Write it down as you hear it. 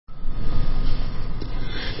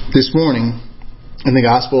This morning, in the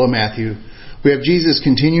Gospel of Matthew, we have Jesus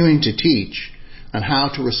continuing to teach on how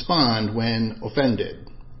to respond when offended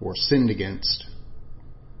or sinned against.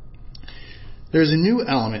 There's a new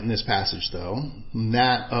element in this passage, though,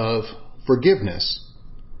 that of forgiveness.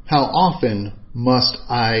 How often must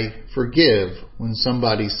I forgive when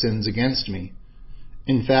somebody sins against me?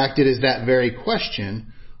 In fact, it is that very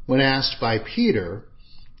question, when asked by Peter,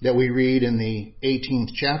 that we read in the 18th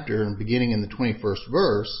chapter and beginning in the 21st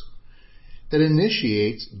verse, that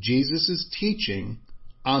initiates Jesus' teaching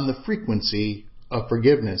on the frequency of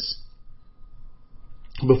forgiveness.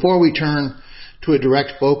 Before we turn to a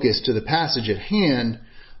direct focus to the passage at hand,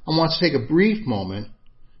 I want to take a brief moment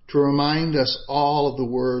to remind us all of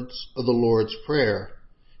the words of the Lord's Prayer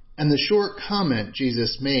and the short comment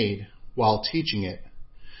Jesus made while teaching it.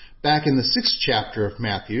 Back in the 6th chapter of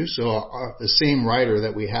Matthew, so the same writer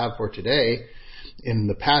that we have for today, in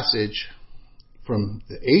the passage from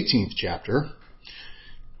the 18th chapter,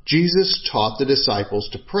 Jesus taught the disciples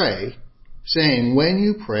to pray, saying, "When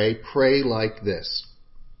you pray, pray like this.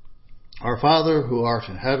 Our Father who art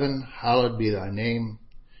in heaven, hallowed be thy name.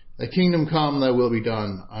 Thy kingdom come, thy will be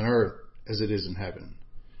done on earth as it is in heaven.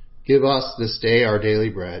 Give us this day our daily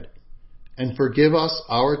bread, and forgive us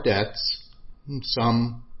our debts,"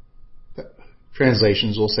 some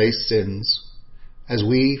translations will say sins, "as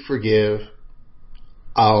we forgive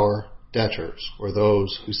our debtors," or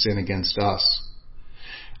those who sin against us.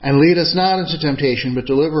 "And lead us not into temptation, but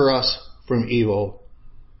deliver us from evil."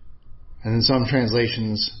 And in some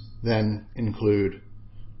translations then include,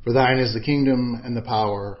 "For thine is the kingdom and the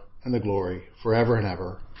power and the glory forever and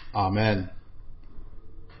ever. Amen."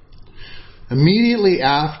 Immediately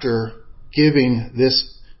after giving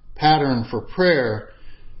this pattern for prayer,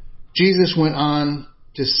 Jesus went on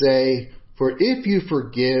to say, "For if you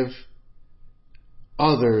forgive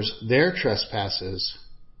others their trespasses,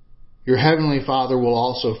 your heavenly Father will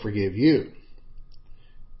also forgive you.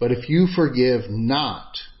 But if you forgive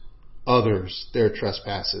not others their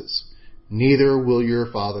trespasses, neither will your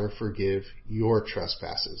Father forgive your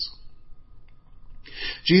trespasses."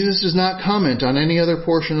 Jesus does not comment on any other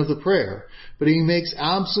portion of the prayer, but he makes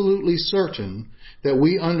absolutely certain that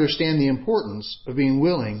we understand the importance of being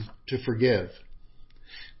willing to forgive.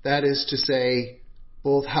 That is to say,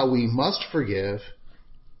 both how we must forgive,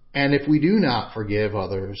 and if we do not forgive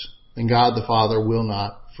others, then God the Father will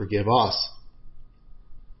not forgive us.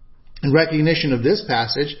 In recognition of this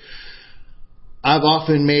passage, I've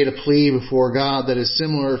often made a plea before God that is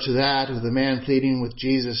similar to that of the man pleading with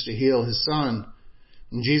Jesus to heal his son.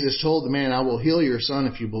 And Jesus told the man, "I will heal your son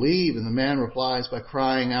if you believe." And the man replies by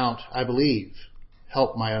crying out, "I believe.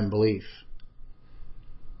 Help my unbelief."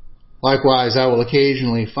 Likewise, I will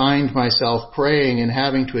occasionally find myself praying and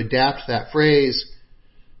having to adapt that phrase.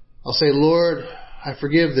 I'll say, "Lord, I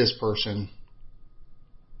forgive this person.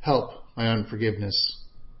 Help my unforgiveness."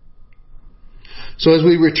 So as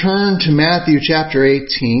we return to Matthew chapter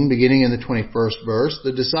 18, beginning in the 21st verse,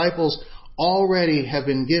 the disciples already have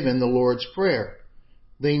been given the Lord's Prayer.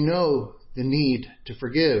 They know the need to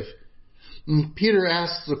forgive. And Peter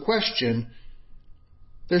asks the question.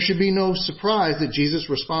 There should be no surprise that Jesus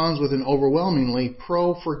responds with an overwhelmingly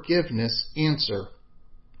pro-forgiveness answer.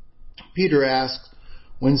 Peter asks,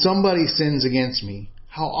 "When somebody sins against me,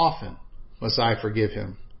 how often must I forgive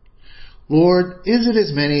him?" "Lord, is it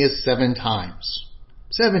as many as 7 times?"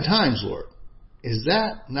 7 times, Lord. Is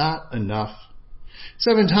that not enough?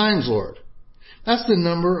 7 times, Lord. That's the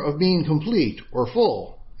number of being complete or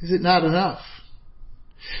full. Is it not enough?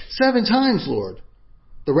 7 times, Lord.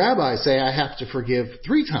 The rabbis say I have to forgive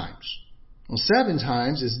 3 times. Well, 7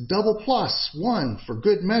 times is double plus 1 for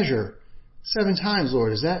good measure. 7 times,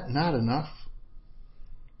 Lord. Is that not enough?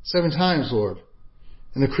 7 times, Lord.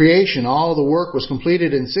 In the creation, all the work was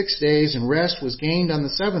completed in 6 days, and rest was gained on the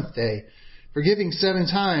 7th day. Forgiving 7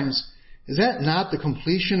 times, is that not the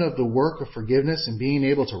completion of the work of forgiveness and being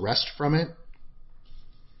able to rest from it?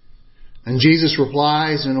 And Jesus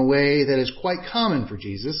replies in a way that is quite common for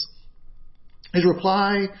Jesus. His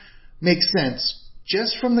reply makes sense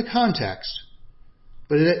just from the context,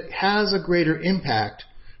 but it has a greater impact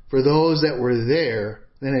for those that were there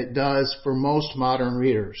than it does for most modern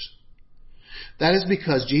readers. That is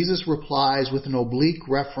because Jesus replies with an oblique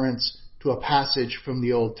reference to a passage from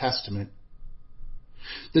the Old Testament.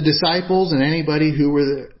 The disciples and anybody who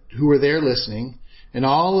were there listening, and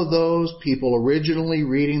all of those people originally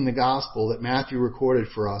reading the gospel that Matthew recorded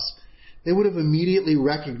for us, they would have immediately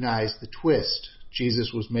recognized the twist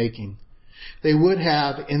Jesus was making. They would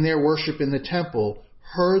have, in their worship in the temple,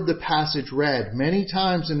 heard the passage read many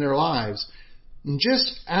times in their lives, And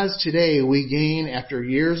just as today we gain, after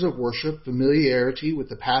years of worship, familiarity with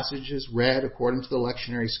the passages read according to the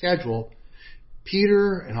lectionary schedule,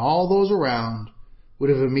 Peter and all those around would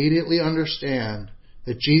have immediately understand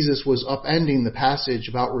that Jesus was upending the passage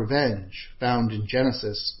about revenge found in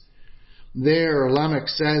Genesis. There, Lamech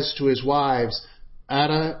says to his wives,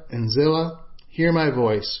 Adah and Zillah, hear my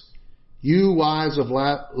voice. You wives of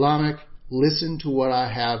Lamech, listen to what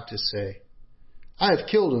I have to say. I have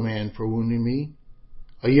killed a man for wounding me,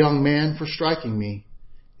 a young man for striking me.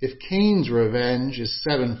 If Cain's revenge is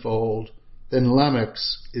 7-fold, then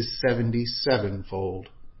Lamech's is 77-fold.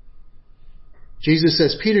 Jesus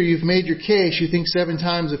says, Peter, you've made your case. You think 7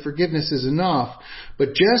 times of forgiveness is enough.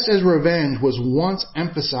 But just as revenge was once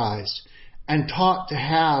emphasized and taught to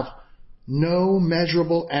have no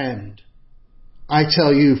measurable end, I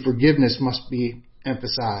tell you, forgiveness must be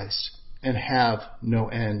emphasized and have no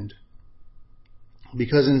end.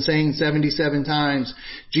 Because in saying 77 times,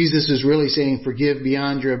 Jesus is really saying forgive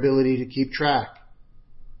beyond your ability to keep track.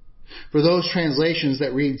 For those translations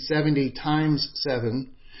that read 70 times 7,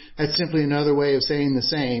 that's simply another way of saying the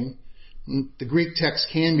same. The Greek text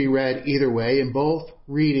can be read either way, and both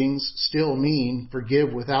readings still mean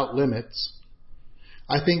forgive without limits.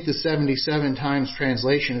 I think the 77 times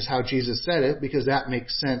translation is how Jesus said it, because that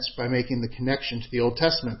makes sense by making the connection to the Old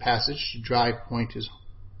Testament passage to drive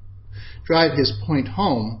his point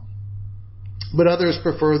home. But others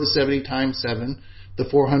prefer the 70 times 7, the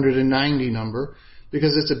 490 number,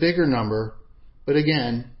 because it's a bigger number. But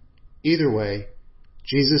again, either way,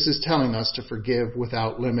 Jesus is telling us to forgive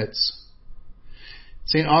without limits.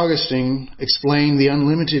 St. Augustine explained the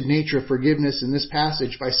unlimited nature of forgiveness in this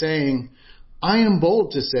passage by saying, I am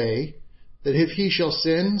bold to say that if he shall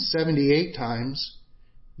sin 78 times,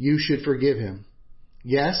 you should forgive him.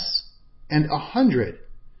 Yes, and 100.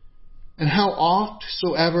 And how oft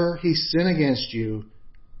soever he sin against you,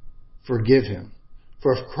 forgive him.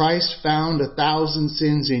 For if Christ found 1,000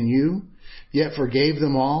 sins in you, yet forgave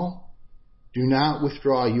them all, do not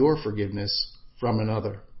withdraw your forgiveness from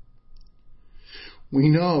another. We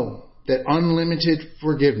know that unlimited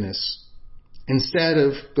forgiveness, instead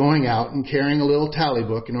of going out and carrying a little tally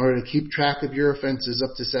book in order to keep track of your offenses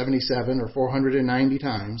up to 77 or 490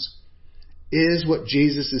 times, is what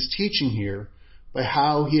Jesus is teaching here by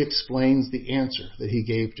how he explains the answer that he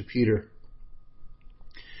gave to Peter.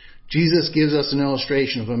 Jesus gives us an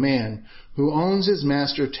illustration of a man who owes his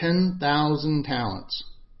master 10,000 talents.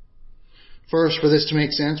 First, for this to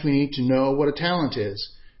make sense, we need to know what a talent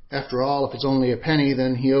is. After all, if it's only a penny,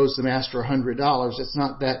 then he owes the master $100. It's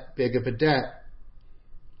not that big of a debt.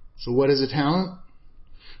 So what is a talent?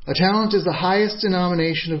 A talent is the highest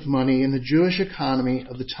denomination of money in the Jewish economy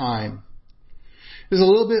of the time. It was a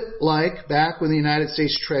little bit like back when the United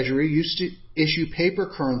States Treasury used to issue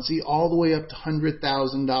paper currency all the way up to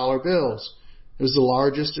 $100,000 bills. It was the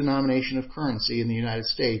largest denomination of currency in the United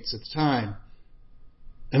States at the time.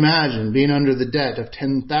 Imagine being under the debt of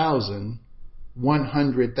 10,000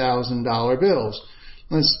 $100,000 bills.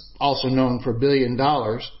 That's also known for $1 billion. In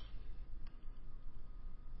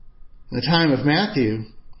the time of Matthew,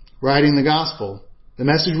 writing the gospel, the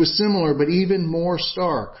message was similar but even more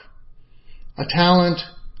stark. A talent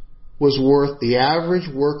was worth the average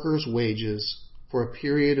worker's wages for a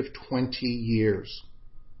period of 20 years.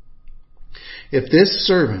 If this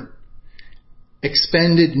servant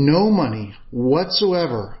expended no money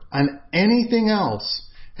whatsoever on anything else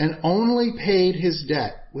and only paid his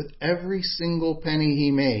debt with every single penny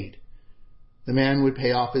he made, the man would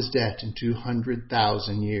pay off his debt in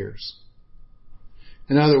 200,000 years.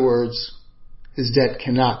 In other words, his debt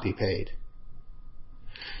cannot be paid.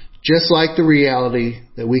 Just like the reality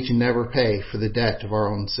that we can never pay for the debt of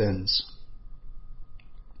our own sins.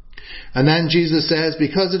 And then Jesus says,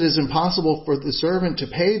 because it is impossible for the servant to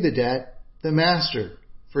pay the debt, the master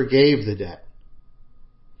forgave the debt.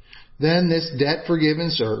 Then this debt-forgiven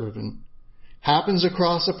servant happens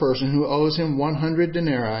across a person who owes him 100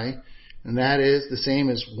 denarii, and that is the same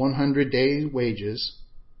as 100 day wages.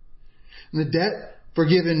 And the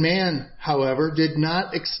debt-forgiven man, however, did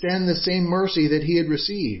not extend the same mercy that he had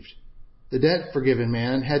received. The debt-forgiven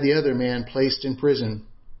man had the other man placed in prison.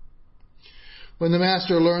 When the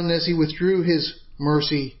master learned this, he withdrew his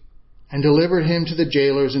mercy and delivered him to the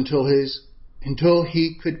jailers until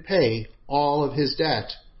he could pay all of his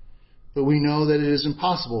debt. But we know that it is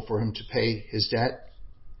impossible for him to pay his debt.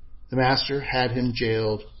 The master had him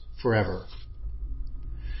jailed forever.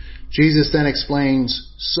 Jesus then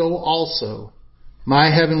explains, so also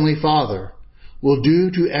my heavenly Father will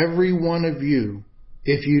do to every one of you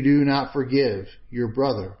if you do not forgive your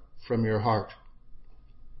brother from your heart.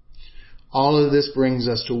 All of this brings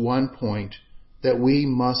us to one point that we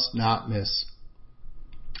must not miss.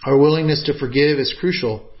 Our willingness to forgive is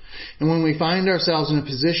crucial. And when we find ourselves in a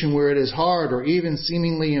position where it is hard or even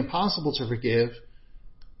seemingly impossible to forgive,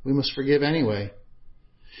 we must forgive anyway.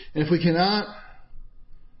 And if we cannot,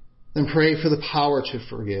 then pray for the power to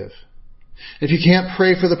forgive. If you can't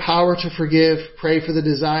pray for the power to forgive, pray for the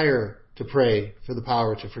desire to pray for the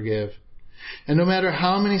power to forgive. And no matter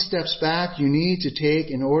how many steps back you need to take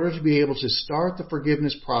in order to be able to start the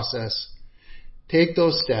forgiveness process, take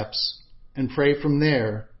those steps and pray from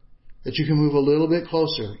there that you can move a little bit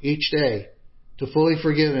closer each day to fully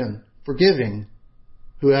forgiving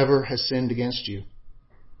whoever has sinned against you.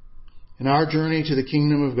 In our journey to the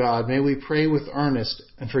kingdom of God, may we pray with earnest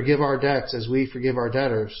and forgive our debts as we forgive our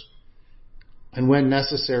debtors. And when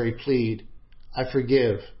necessary, plead, I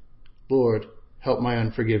forgive. Lord, help my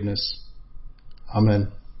unforgiveness.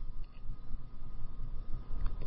 Amen.